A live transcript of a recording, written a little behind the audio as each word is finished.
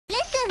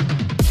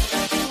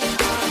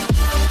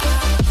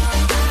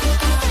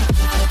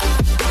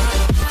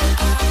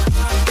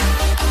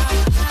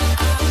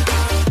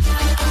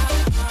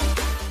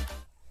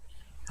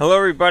Hello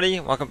everybody,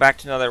 welcome back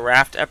to another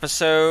Raft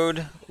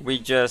episode. We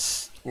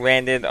just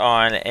landed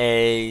on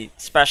a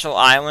special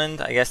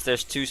island. I guess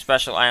there's two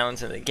special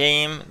islands in the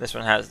game. This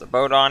one has the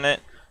boat on it.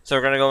 So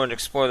we're going to go and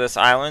explore this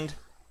island.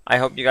 I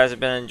hope you guys have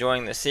been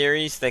enjoying the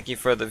series. Thank you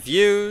for the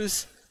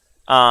views.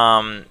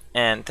 And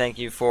thank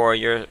you for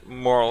your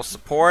moral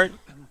support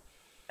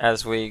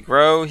as we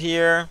grow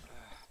here.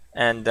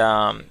 And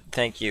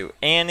thank you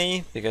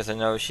Annie, because I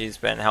know she's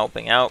been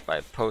helping out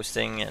by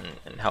posting and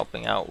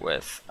helping out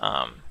with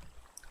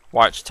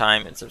watch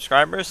time and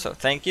subscribers, so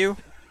thank you.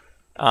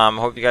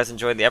 Hope you guys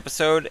enjoyed the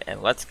episode, and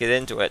let's get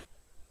into it.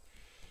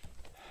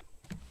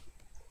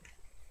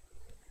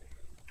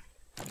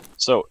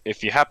 So,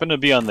 if you happen to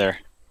be on there,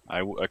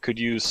 I could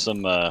use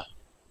some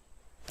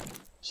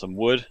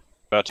wood.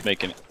 About to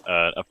make an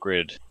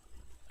upgraded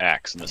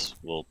axe, and this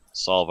will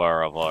solve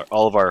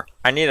all of our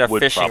I need a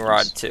wood fishing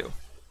problems. rod too.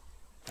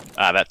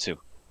 Ah, that too,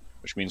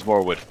 which means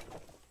more wood.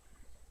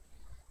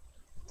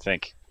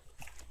 Think.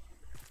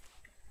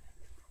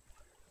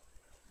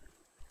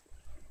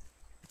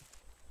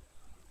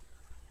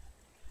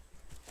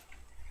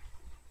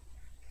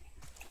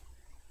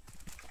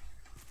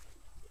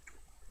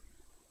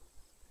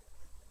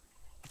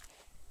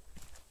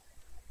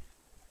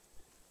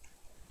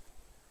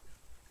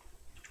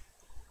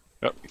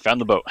 Oh, you found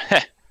the boat.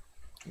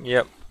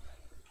 Yep.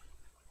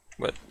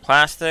 With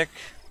plastic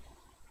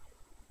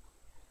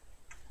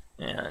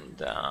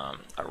and a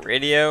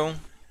radio,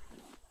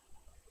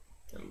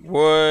 and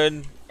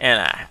wood,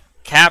 and a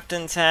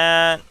captain's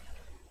hat.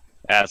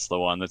 That's the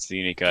one. That's the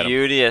unique item.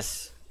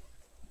 Beauteous.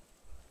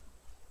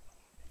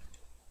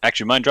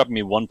 Actually, mind dropping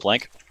me one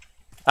plank?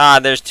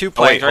 There's two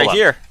planks right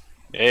here.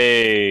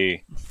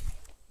 Hey.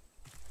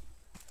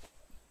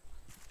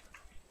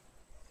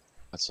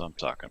 That's what I'm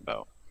talking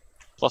about.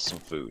 Plus some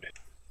food.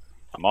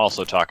 I'm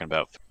also talking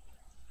about food.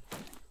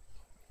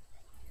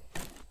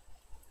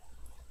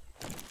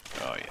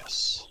 Oh,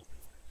 yes.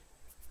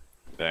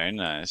 Very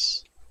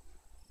nice.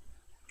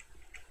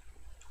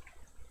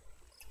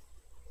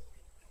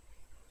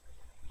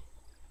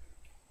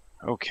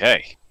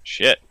 Okay.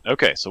 Shit.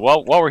 Okay, so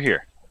while we're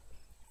here,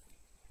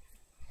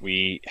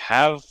 we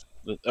have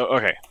the... Oh,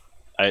 okay.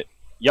 I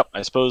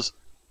suppose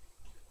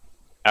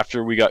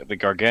after we got the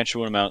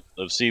gargantuan amount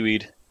of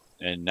seaweed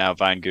and now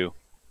vine goo,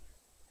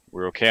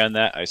 we're okay on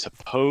that. I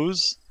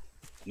suppose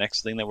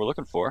next thing that we're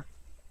looking for,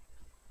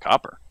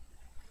 copper.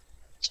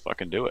 Let's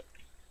fucking do it.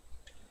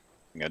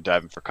 I'm gonna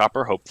dive in for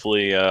copper.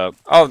 Hopefully,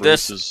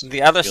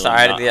 The other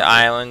side of the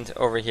island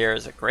over here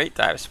is a great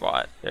dive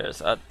spot. There's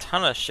a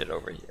ton of shit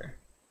over here.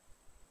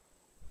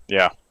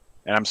 Yeah,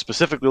 and I'm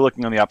specifically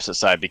looking on the opposite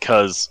side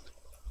because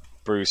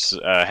Bruce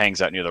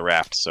hangs out near the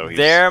raft. So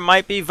There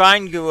might be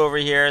vine goo over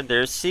here.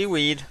 There's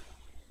seaweed.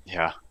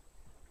 Yeah,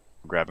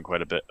 I'm grabbing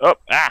quite a bit. Oh,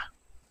 ah!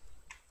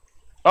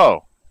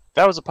 Oh,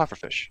 that was a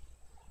pufferfish.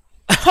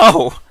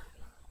 Oh,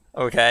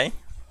 okay.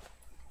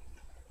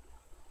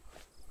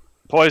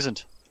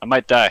 Poisoned. I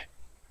might die.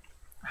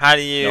 How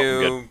do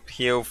Nope, you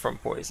heal from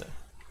poison?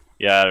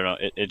 Yeah, I don't know.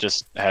 It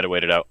just I had to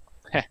wait it out.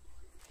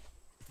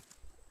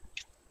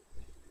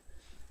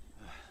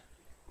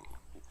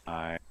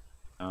 I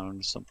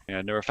found something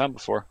I'd never found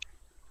before.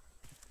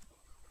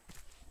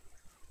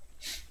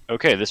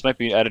 Okay, this might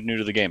be added new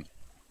to the game.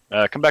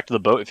 Come back to the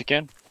boat if you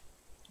can.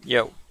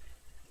 Yo.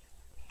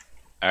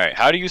 Alright,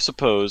 how do you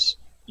suppose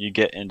you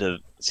get into...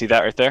 See that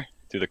right there?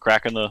 Through the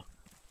crack in the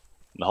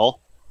hull?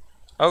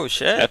 Oh,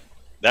 shit.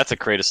 That's a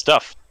crate of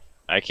stuff.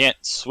 I can't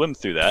swim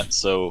through that,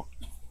 so...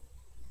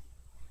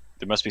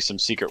 There must be some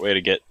secret way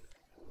to get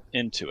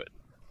into it.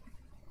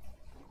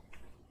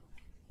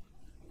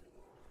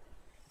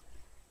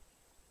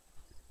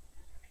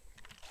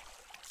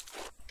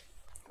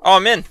 Oh,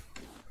 I'm in.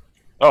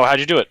 Oh, how'd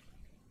you do it?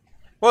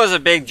 Well, there's a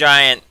big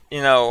giant,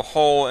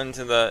 hole in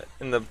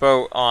the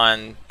boat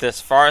on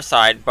this far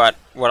side, but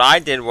what I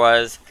did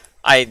was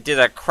I did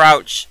a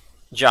crouch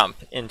jump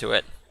into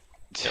it.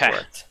 It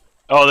worked.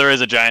 Oh, there is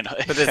a giant...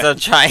 But there's a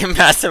giant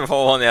massive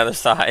hole on the other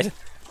side.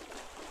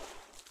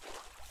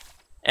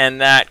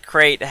 And that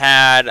crate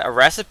had a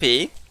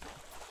recipe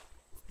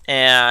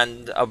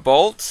and a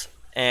bolt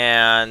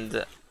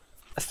and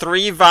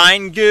 3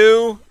 vine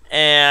goo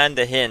and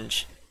a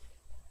hinge.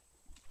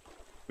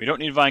 We don't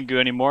need vine goo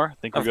anymore. I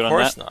think we're good on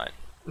that. Of course not.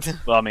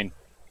 Well, I mean,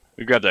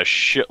 we grabbed a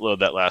shitload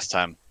that last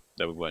time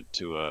that we went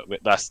to,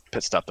 last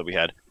pit stop that we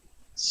had.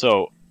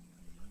 So,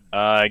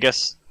 I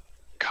guess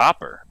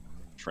copper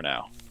for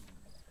now.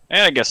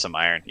 And I guess some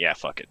iron. Yeah,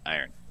 fuck it,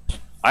 iron.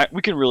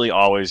 We can really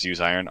always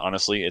use iron,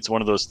 honestly. It's one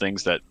of those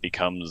things that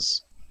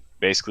becomes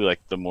basically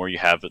like the more you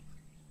have it,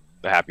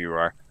 the happier you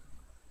are.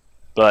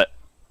 But,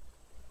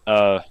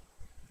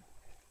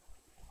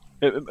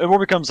 it more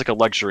becomes like a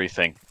luxury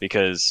thing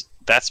because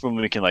that's when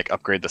we can like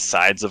upgrade the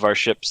sides of our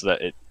ship so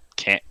that it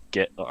can't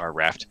get our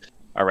raft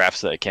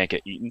so that it can't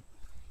get eaten.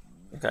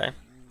 Okay.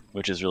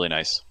 Which is really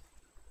nice.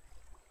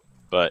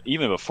 But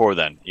even before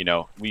then,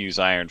 we use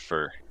iron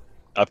for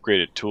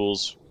upgraded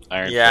tools,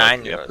 iron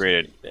for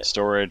upgraded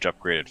storage,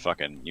 upgraded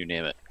fucking you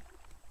name it.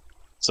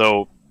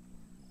 So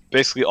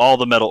basically all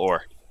the metal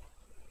ore.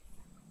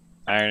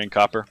 Iron and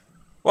copper.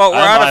 Well, we're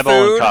I'm out of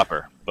eyeballing food,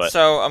 copper, but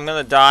so I'm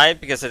gonna die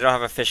because I don't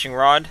have a fishing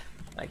rod.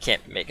 I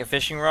can't make a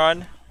fishing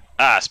rod,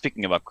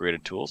 speaking of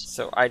upgraded tools,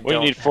 so I what do you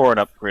don't need for an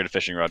upgraded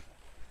fishing rod?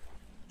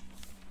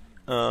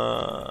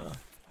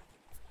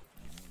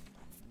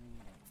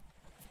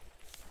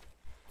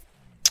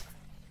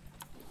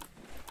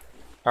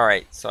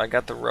 Alright, so I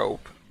got the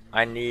rope.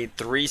 I need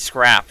 3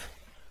 scrap.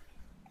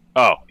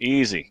 Oh,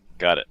 easy.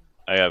 Got it.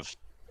 I have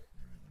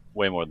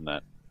way more than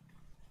that.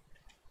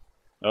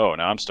 Oh,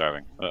 now I'm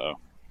starving. Uh-oh.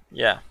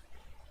 Yeah.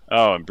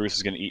 Oh, and Bruce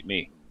is going to eat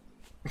me.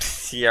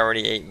 He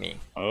already ate me.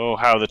 Oh,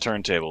 how the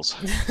turntables.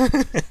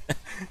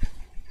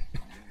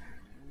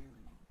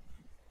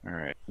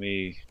 Alright,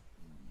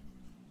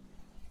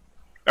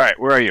 Alright,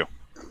 where are you?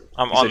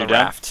 I'm You on said the you're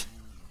down? raft.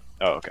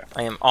 Oh, okay.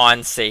 I am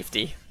on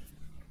safety.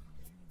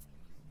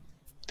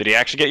 Did he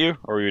actually get you?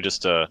 Or were you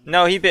just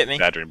No, he bit me.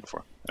 badgering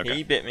before? Okay.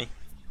 He bit me.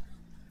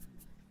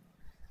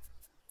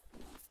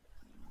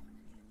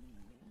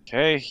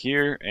 Okay,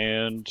 here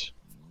and...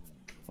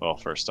 Well,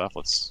 first off,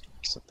 let's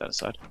set that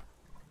aside.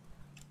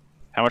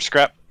 How much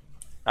scrap?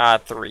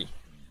 3.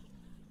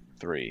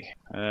 3.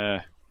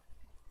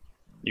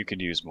 You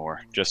could use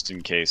more, just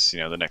in case,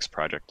 the next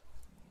project.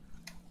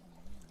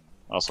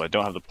 Also, I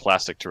don't have the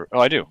plastic to... Oh,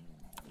 I do.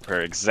 For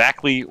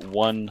exactly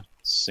 1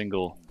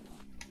 single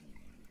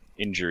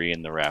injury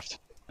in the raft.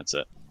 That's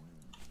it.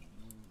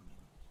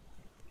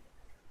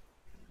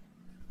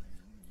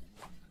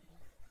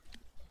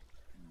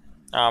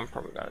 I'm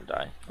probably gonna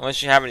die.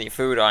 Unless you have any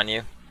food on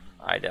you.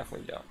 I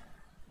definitely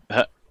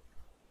don't.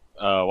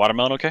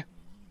 Watermelon okay?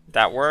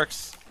 That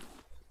works.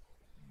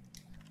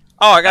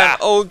 Oh, I got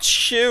an old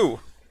shoe.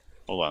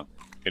 Hold on.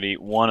 Gotta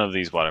eat 1 of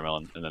these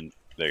watermelon, and then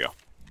there you go.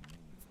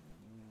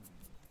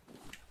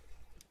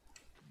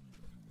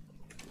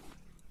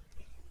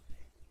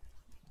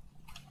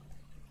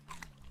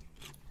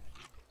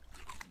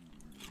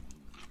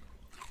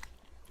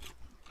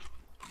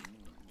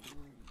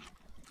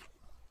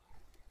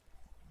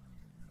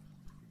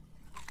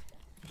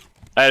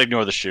 I'd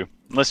ignore the shoe.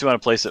 Unless you want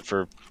to place it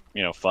for,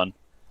 fun.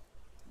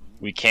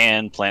 We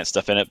can plant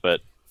stuff in it,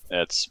 but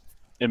it's,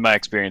 in my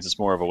experience, it's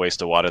more of a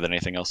waste of water than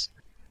anything else.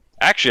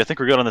 Actually, I think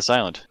we're good on this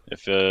island.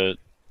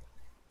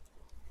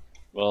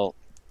 Well,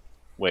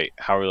 wait,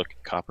 how are we looking?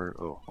 Copper?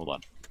 Oh, hold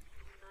on.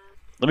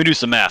 Let me do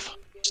some math.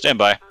 Stand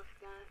by.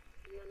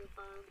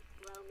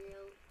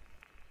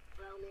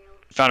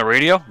 Found a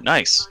radio?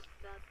 Nice.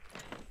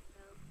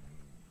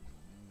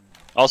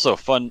 Also,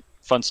 fun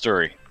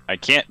story. I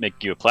can't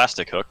make you a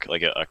plastic hook,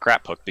 like a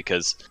crap hook,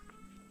 because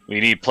we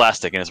need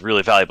plastic and it's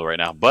really valuable right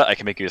now. But I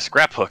can make you a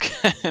scrap hook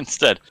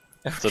instead.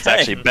 Okay. So it's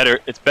actually better.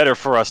 It's better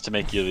for us to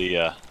make you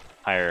the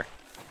higher.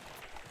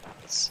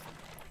 Let's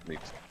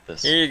leave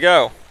this. Here you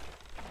go.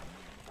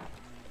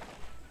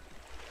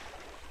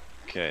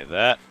 Okay,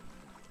 that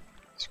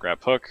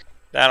scrap hook.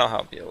 That'll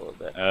help you a little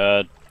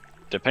bit.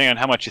 Depending on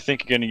how much you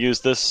think you're going to use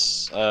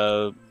this,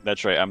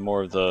 that's right. I'm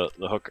more of the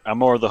hook. I'm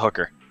more of the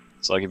hooker.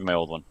 So I'll give you my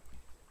old one.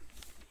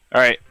 All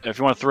right, if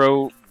you want to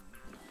throw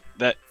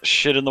that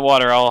shit in the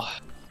water, I'll.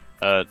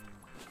 You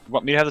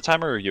want me to have the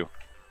timer or you?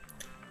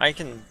 I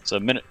can. It's a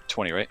minute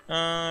 20, right?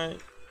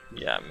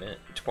 Yeah, minute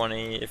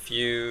 20. If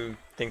you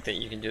think that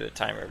you can do the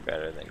timer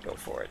better, then go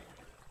for it.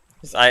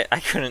 'Cause I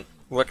couldn't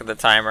look at the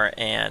timer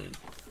and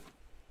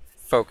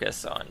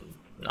focus on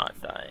not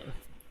dying.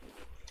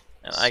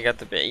 And I got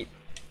the bait.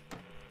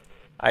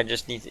 I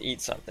just need to eat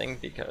something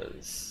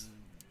because.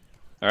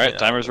 All right,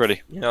 timer's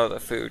ready. You know the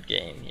food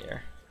game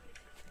here.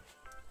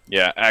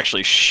 Yeah,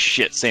 actually,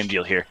 shit, same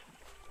deal here.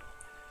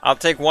 I'll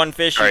take 1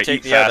 fish, you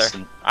take the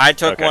other. I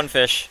took 1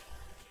 fish.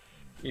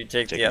 You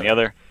take the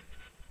other.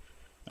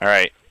 All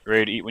right,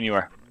 ready to eat when you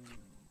are.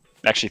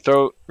 Actually,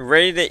 throw.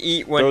 Ready to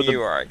eat when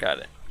you are. I got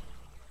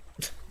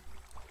it.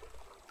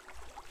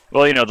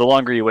 Well, the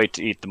longer you wait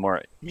to eat, the more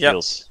it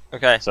feels.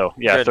 Okay. So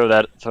yeah,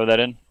 good. throw that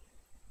in.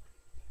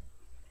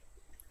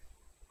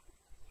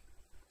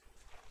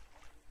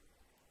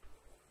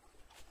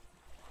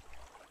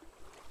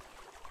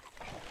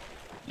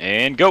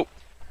 And go.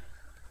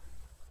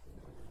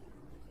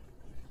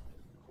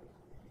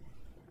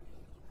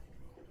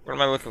 What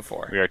am I looking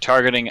for? We are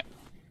targeting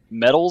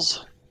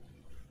metals,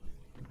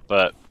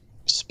 but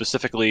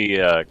specifically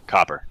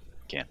copper.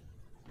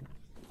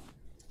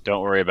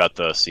 Don't worry about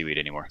the seaweed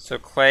anymore. So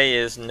clay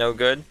is no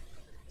good?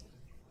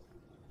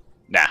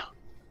 Nah,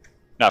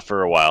 not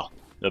for a while.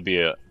 There'll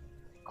be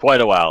quite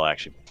a while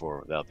actually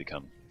before that'll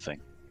become a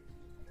thing.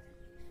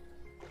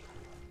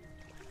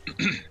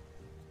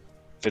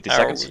 50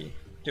 seconds. How are we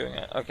doing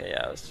it? Okay,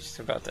 yeah, I was just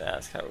about to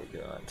ask how we're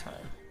doing on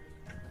time.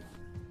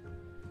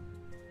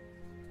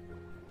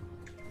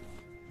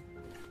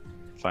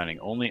 Finding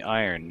only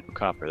iron, no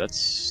copper.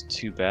 That's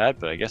too bad,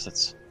 but I guess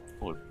it's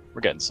we're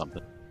getting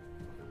something.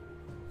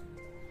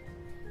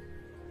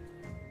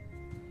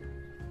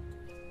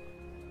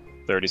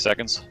 "30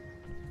 seconds.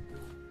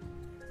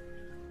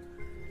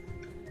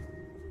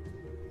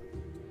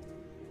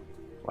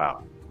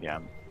 Wow. Yeah,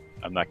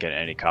 I'm not getting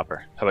any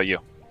copper. How about you?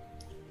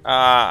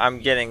 I'm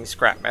getting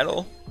scrap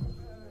metal.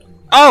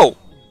 Oh!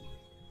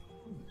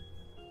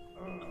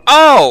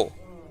 Oh!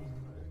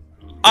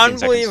 15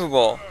 seconds.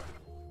 Unbelievable.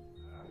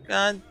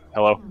 God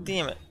Hello?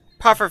 damn it.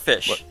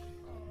 Pufferfish. What?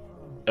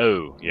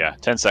 Oh, yeah.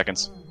 10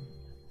 seconds.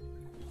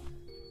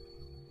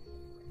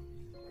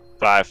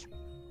 5,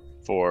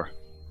 4,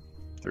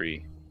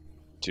 3,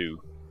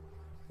 2,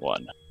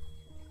 1.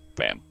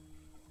 Bam.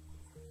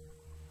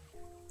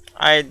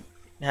 I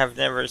have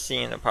never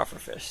seen a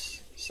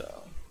pufferfish,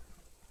 so.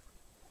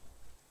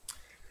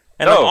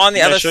 And I'm on the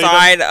did I other show you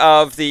side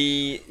of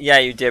the. Yeah,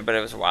 you did, but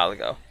it was a while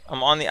ago.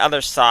 I'm on the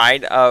other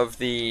side of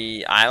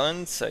the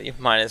island, so you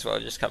might as well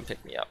just come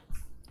pick me up.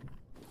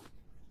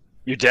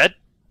 You dead?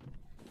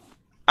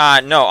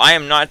 No, I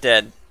am not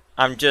dead.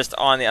 I'm just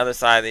on the other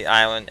side of the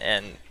island,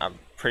 and I'm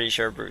pretty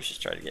sure Bruce is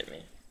trying to get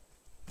me.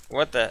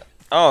 What the?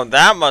 Oh,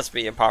 that must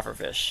be a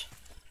pufferfish.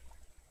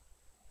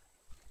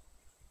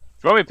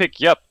 If you want me to pick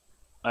you up,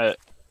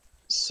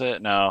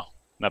 no,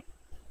 not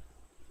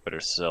better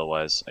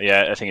sail-wise.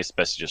 Yeah, I think it's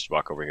best to just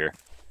walk over here.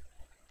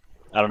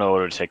 I don't know what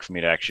it would take for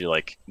me to actually,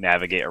 like,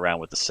 navigate around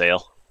with the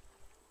sail.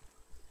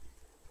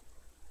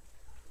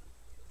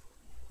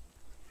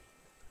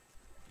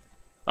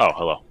 Oh,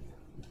 hello.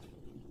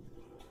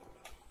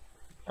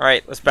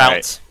 Alright, let's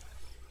bounce.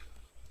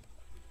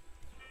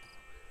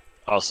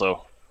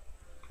 Also,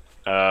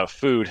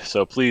 food.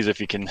 So please, if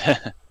you can,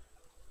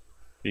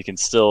 you can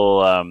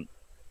still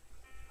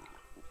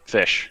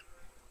fish.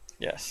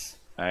 Yes.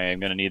 I am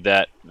gonna need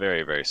that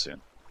very, very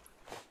soon.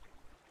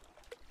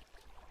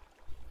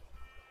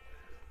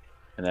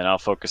 And then I'll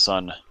focus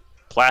on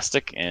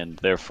plastic and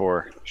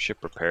therefore ship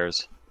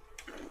repairs.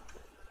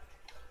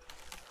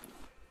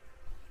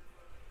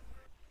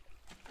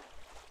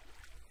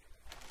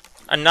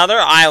 Another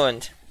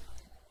island.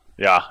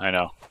 Yeah, I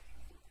know.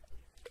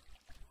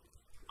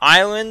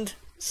 Island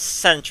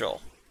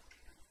Central.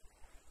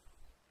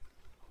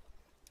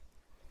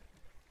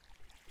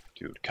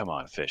 Dude, come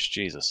on, fish.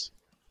 Jesus.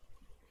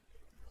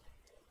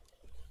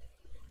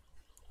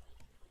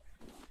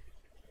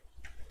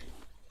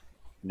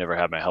 Never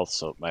had my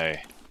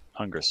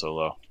hunger so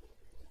low.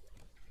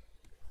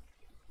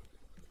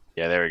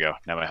 Yeah, there we go.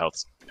 Now my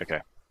health's okay.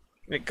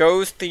 It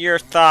goes to your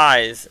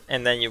thighs,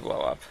 and then you blow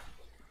up.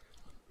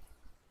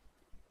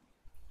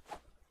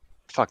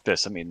 Fuck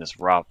this. I'm eating this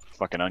raw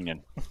fucking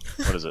onion.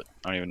 What is it?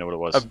 I don't even know what it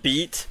was. A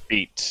beet?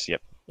 Beet,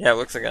 yep. Yeah, it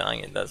looks like an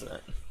onion, doesn't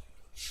it?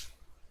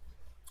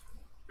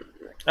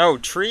 Oh,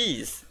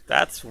 trees.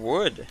 That's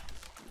wood.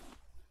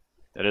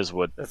 That is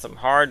wood. That's some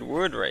hard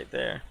wood right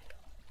there.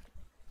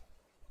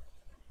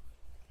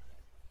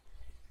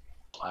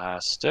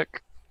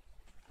 Plastic.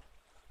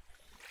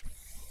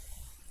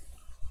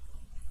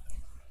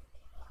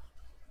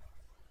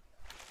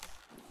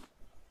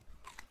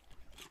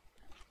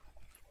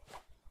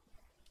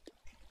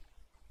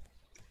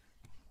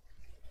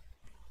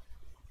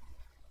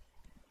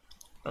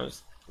 I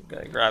was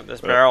gonna grab this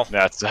barrel.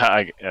 That's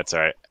that's all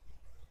right.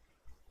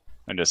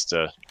 I'm just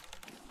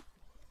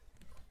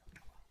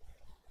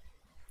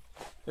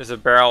There's a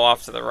barrel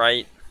off to the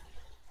right.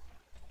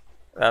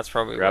 That's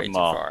probably grab way them too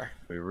all. far.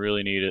 We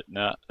really need it.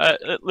 No,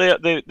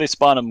 they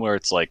spawn them where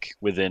it's like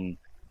within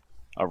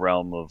a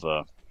realm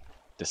of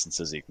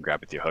distances that you can grab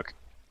with your hook.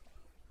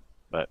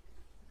 But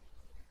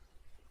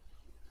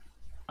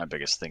my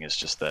biggest thing is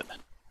just that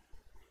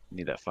you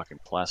need that fucking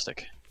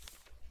plastic.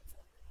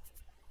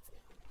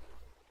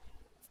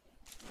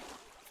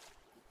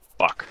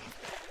 Fuck.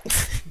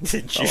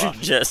 Did you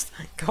just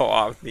go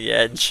off the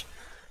edge?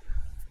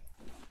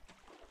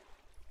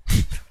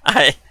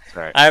 I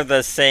have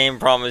the same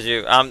problem as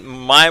you.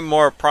 My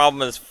more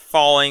problem is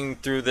falling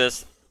through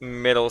this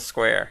middle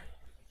square.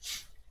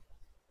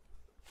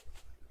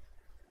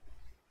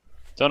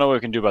 Don't know what we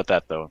can do about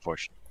that though,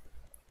 unfortunately.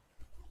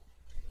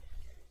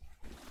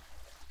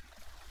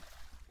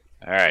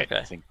 Alright,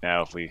 Okay. I think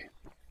now if we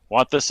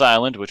want this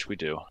island, which we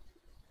do.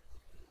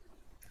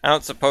 I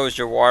don't suppose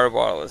your water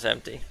bottle is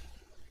empty.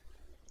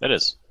 It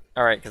is.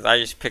 Alright, because I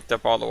just picked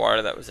up all the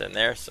water that was in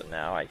there, so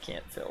now I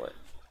can't fill it.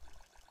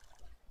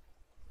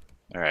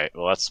 Alright,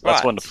 well that's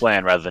one to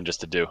plan rather than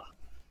just to do.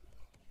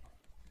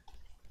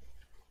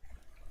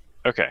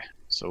 Okay,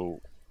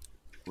 so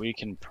we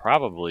can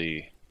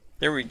probably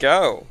There we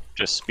go.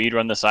 just speed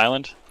run this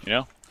island, you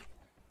know?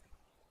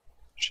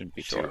 Shouldn't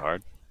be too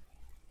hard.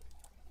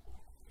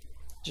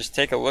 Just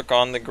take a look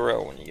on the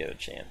grill when you get a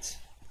chance.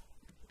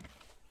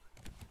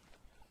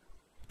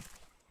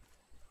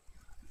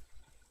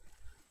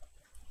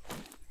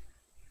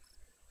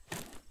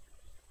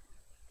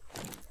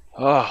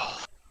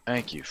 Oh,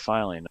 thank you.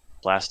 Finally, enough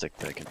plastic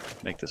that I can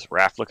make this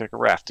raft look like a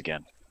raft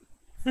again.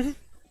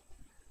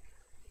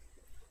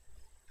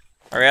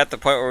 Are we at the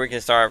point where we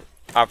can start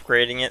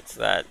upgrading it so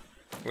that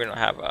we don't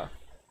have a...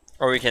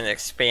 Or we can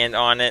expand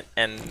on it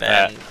and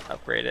then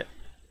upgrade it?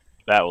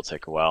 That will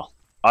take a while.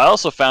 I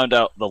also found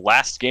out the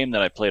last game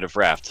that I played of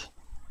Raft,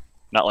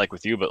 not like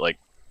with you, but like...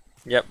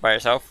 Yep, by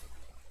yourself?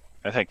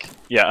 I think.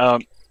 Yeah,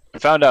 I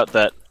found out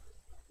that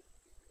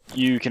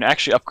you can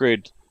actually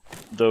upgrade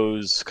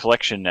those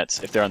collection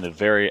nets if they're on the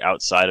very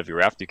outside of your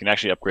raft. You can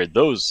actually upgrade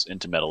those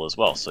into metal as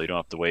well, so you don't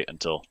have to wait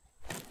until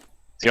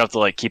So you have to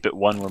like keep it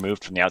one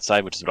removed from the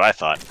outside, which is what I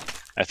thought.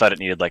 I thought it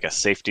needed like a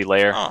safety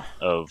layer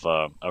of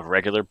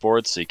regular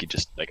boards, so you could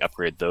just like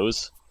upgrade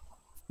those.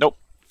 Nope.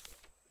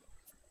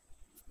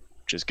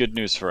 Which is good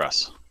news for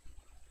us.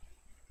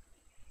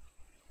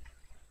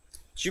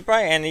 Did you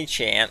by any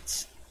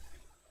chance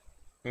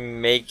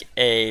make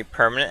a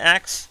permanent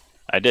axe?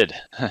 I did.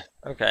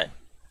 Okay.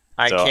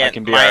 I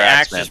can be my our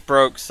axe Axeman. just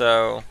broke,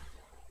 so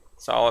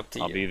it's all up to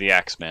you. I'll be the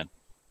Axeman.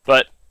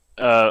 But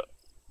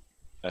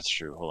that's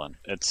true. Hold on.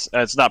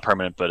 It's not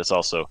permanent, but it's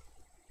also.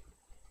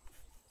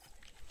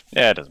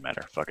 Yeah, it doesn't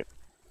matter. Fuck it.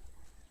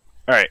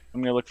 All right,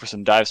 I'm gonna look for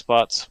some dive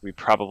spots. We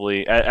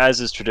probably,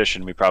 as is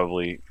tradition, we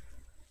probably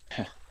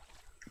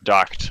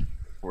docked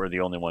where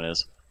the only one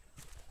is.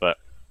 But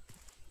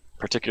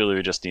particularly,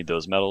 we just need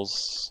those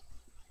metals.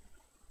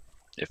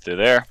 If they're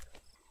there,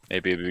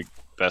 maybe it'd be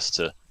best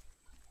to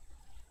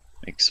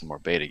make some more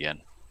bait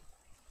again.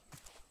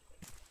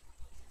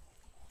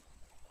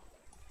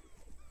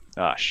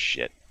 Ah,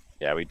 shit.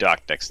 Yeah, we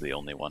docked next to the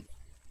only one.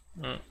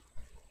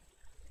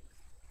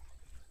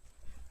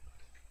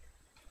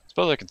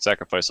 Suppose I can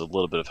sacrifice a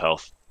little bit of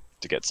health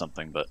to get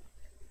something, but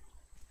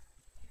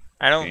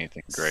I don't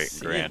anything great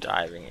see and a grand.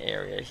 diving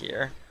area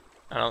here.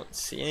 I don't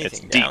see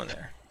anything It's down deep.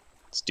 there.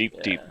 It's deep,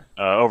 Yeah. deep.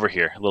 Over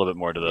here, a little bit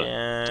more to the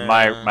Yeah,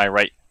 my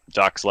right.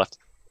 Docks left,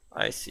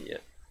 I see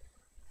it.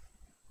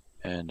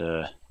 and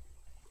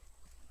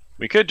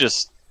we could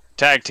just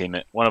tag team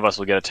it. One of us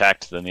will get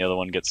attacked, then the other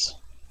one gets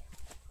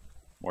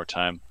more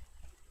time.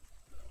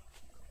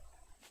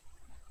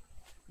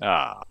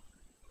 Ah.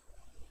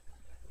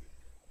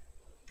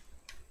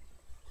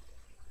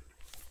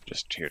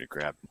 Just here to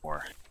grab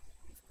more.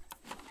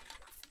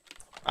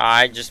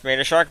 I just made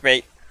a shark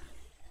bait.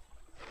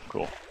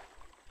 Cool.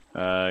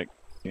 Give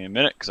me a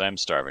minute, because I'm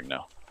starving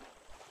now.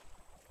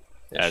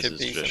 There As should is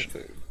be tradition.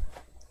 some food.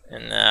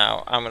 And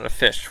now I'm gonna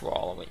fish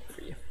while I wait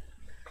for you.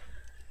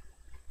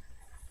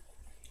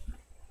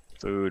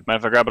 Food. Mind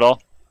if I grab it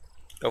all?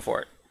 Go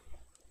for it.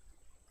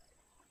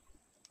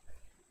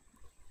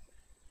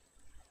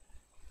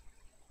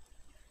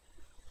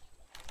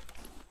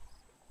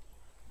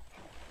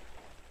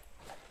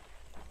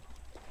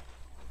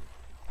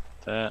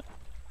 That.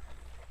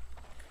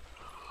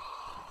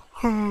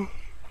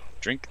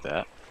 Drink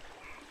that.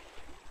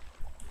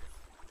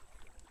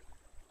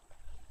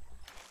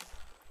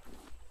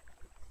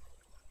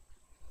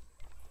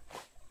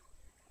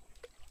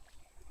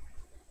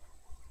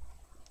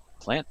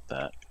 Plant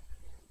that.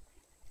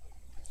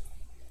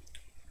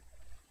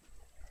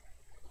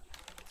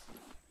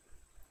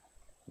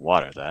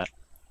 Water that.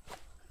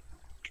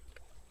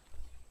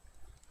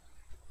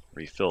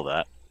 Refill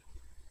that.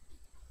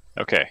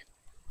 Okay.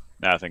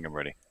 Now I think I'm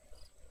ready.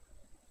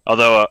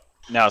 Although,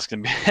 now it's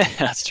gonna be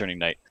it's turning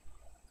night.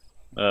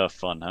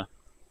 Fun, huh?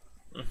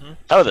 How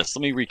about this?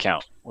 Let me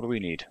recount. What do we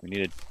need? We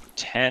needed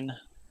 10.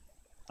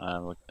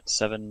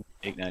 7,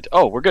 8, 9.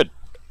 Oh, we're good.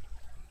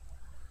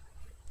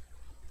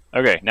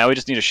 Okay, now we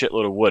just need a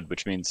shitload of wood,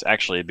 which means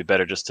actually it'd be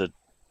better just to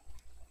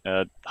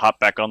hop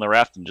back on the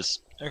raft and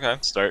just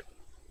start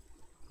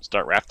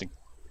rafting.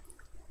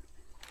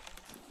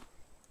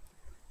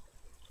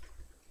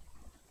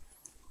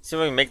 See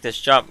if we can make this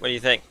jump. What do you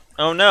think?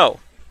 Oh no!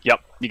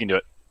 Yep, you can do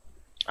it.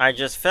 I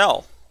just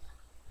fell.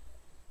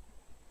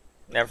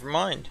 Never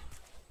mind.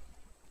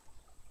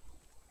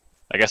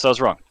 I guess I was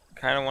wrong.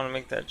 Kind of want to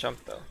make that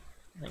jump though.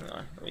 Hang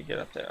on, let me get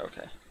up there.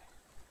 Okay.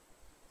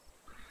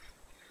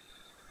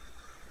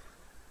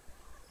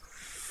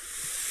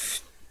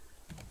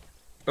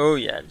 Oh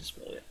yeah, I just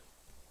made it.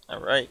 All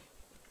right.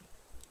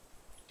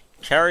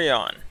 Carry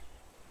on.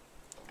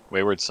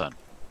 Wayward son.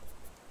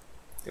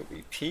 There'll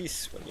be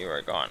peace when you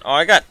are gone. Oh,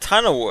 I got a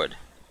ton of wood.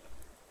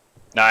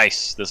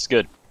 Nice. This is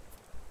good.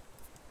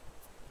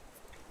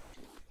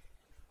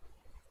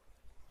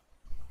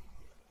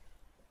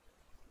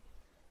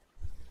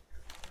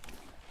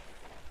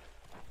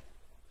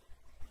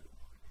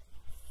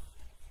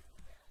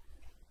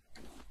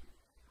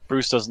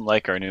 Bruce doesn't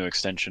like our new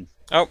extension.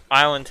 Oh,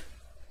 island.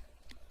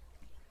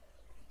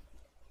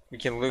 We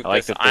can loot I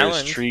like this that there's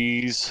island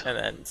trees. and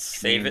then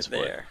save it means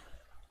wood. there.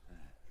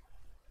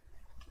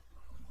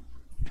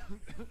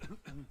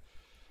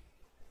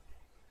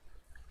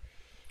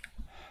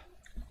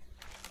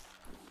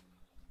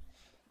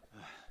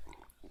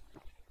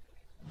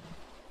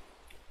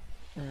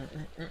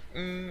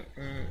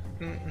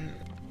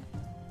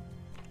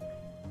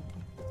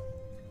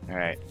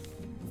 Alright.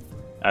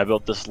 I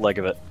built this leg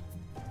of it.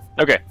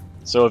 Okay,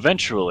 so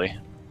eventually,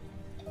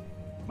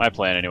 my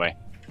plan anyway,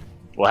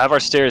 we'll have our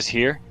stairs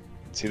here.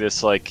 See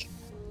this, like,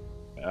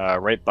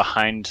 right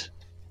behind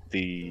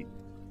the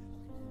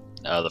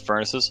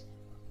furnaces?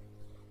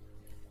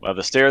 We'll have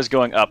the stairs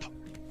going up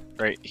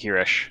right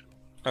here-ish.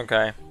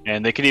 Okay.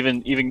 And they could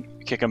even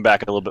kick them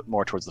back a little bit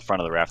more towards the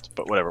front of the raft,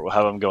 but whatever, we'll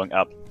have them going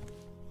up.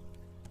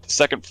 The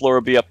second floor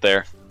will be up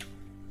there.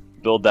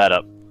 Build that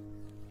up.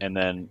 And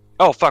then...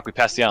 Oh, fuck, we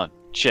passed the island.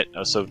 Shit, I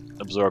was so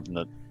absorbed in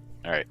the...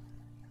 Alright.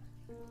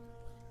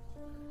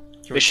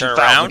 Can we Mission turn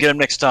failed. We'll around? get him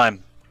next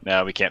time.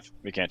 No, we can't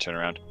turn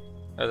around.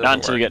 That doesn't Not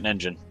until we work. get an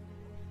engine.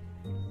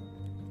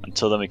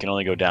 Until then, we can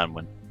only go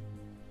downwind.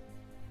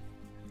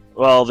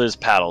 Well, there's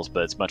paddles,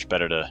 but it's much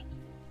better to...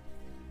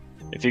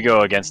 If you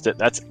go against it,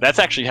 that's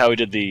actually how we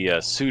did the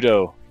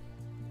pseudo...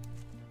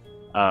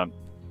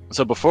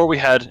 so before we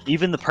had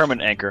even the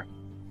permanent anchor...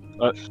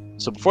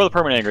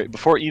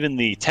 before even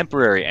the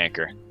temporary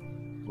anchor,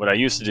 what I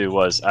used to do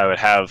was I would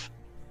have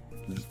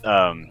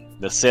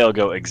the sail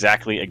go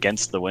exactly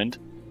against the wind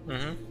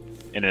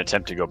in an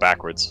attempt to go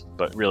backwards,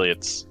 but really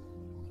it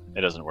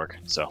doesn't work,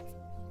 so...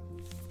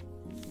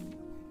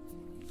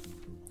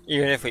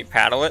 Even if we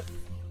paddle it?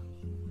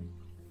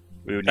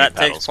 We would need that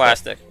paddles, takes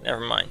plastic. Never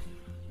mind.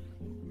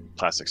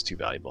 Plastic's too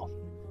valuable.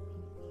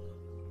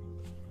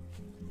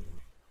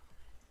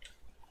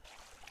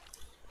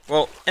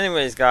 Well,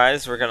 anyways,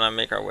 guys, we're gonna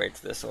make our way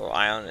to this little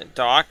island and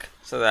dock,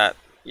 so that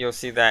you'll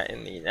see that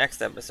in the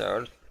next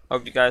episode.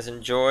 Hope you guys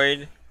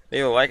enjoyed.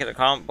 Leave a like and a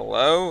comment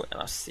below,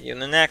 and I'll see you in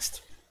the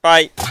next.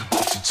 Bye!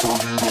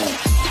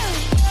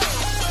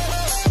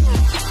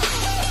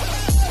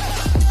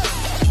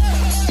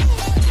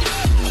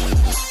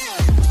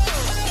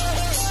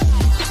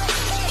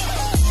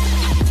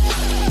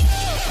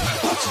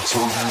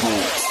 Turn it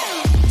on.